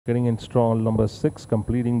Getting in stall number 6,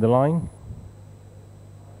 completing the line.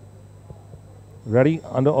 Ready,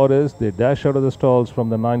 under orders, they dash out of the stalls from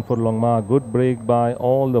the 9-foot-long mark. Good break by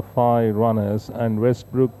all the 5 runners, and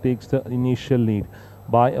Westbrook takes the initial lead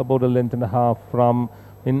by about a length and a half. From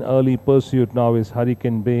in early pursuit now is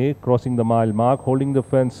Hurricane Bay, crossing the mile mark, holding the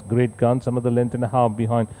fence. Great Guns, another length and a half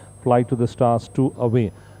behind. Fly to the Stars, 2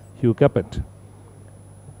 away. Hugh Capet.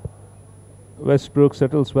 Westbrook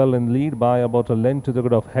settles well in lead by about a length to the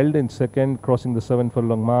good of. Held in second, crossing the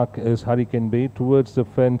 7-furlong mark is Hurricane Bay. Towards the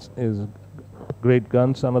fence is Great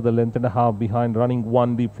Guns, another length and a half behind. Running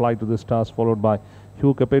 1 deep, Fly to the Stars, followed by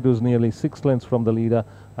Hugh Capet, who's nearly 6 lengths from the leader,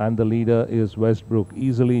 and the leader is Westbrook,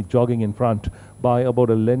 easily jogging in front by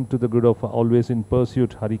about a length to the good of. Always in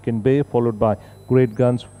pursuit, Hurricane Bay, followed by Great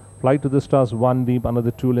Guns. Fly to the Stars 1 deep,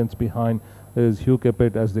 another 2 lengths behind is Hugh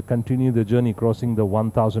Capet as they continue the journey, crossing the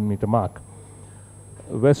 1,000-meter mark.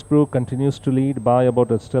 Westbrook continues to lead by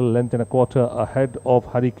about a still length and a quarter ahead of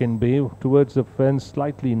Hurricane Bay. Towards the fence,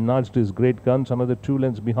 slightly nudged is Great Guns, another 2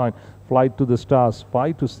 lengths behind. Fly to the Stars,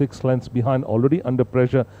 5 to 6 lengths behind. Already under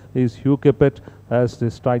pressure is Hugh Capet as they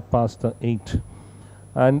stride past the 8.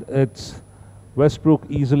 And it's Westbrook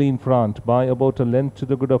easily in front by about a length to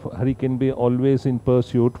the good of Hurricane Bay, always in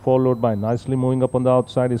pursuit, followed by nicely moving up on the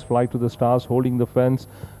outside is Fly to the Stars. Holding the fence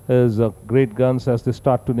is Great Guns as they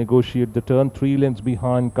start to negotiate the turn. 3 lengths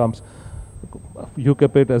behind comes Hugh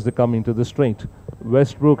Capet as they come into the straight.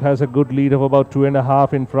 Westbrook has a good lead of about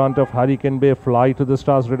 2.5 in front of Hurricane Bay. Fly to the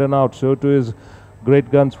Stars ridden out, so too is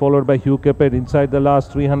Great Guns, followed by Hugh Capet. Inside the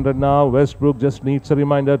last 300 now. Westbrook just needs a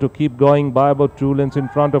reminder to keep going by about 2 lengths in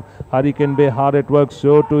front of Hurricane Bay. Hard at work,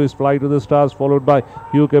 so too is Fly to the Stars, followed by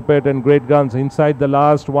Hugh Capet and Great Guns. Inside the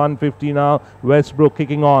last 150 now. Westbrook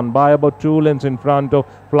kicking on by about 2 lengths in front of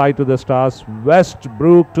Fly to the Stars.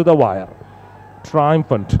 Westbrook to the wire.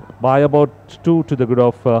 Triumphant by about 2 to the good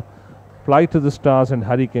of Fly to the Stars and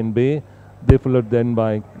Hurricane Bay. They followed then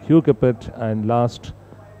by Hugh Capet and last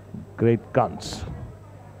Great Guns.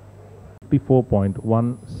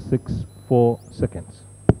 54.164 seconds.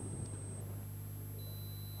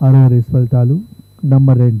 ఆరవ race ఫలితాలు.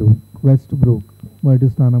 Number 2 west Brooke మొదటి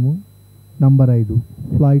స్థానము. Number 5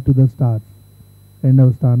 fly to the stars రెండవ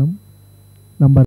స్థానం. Number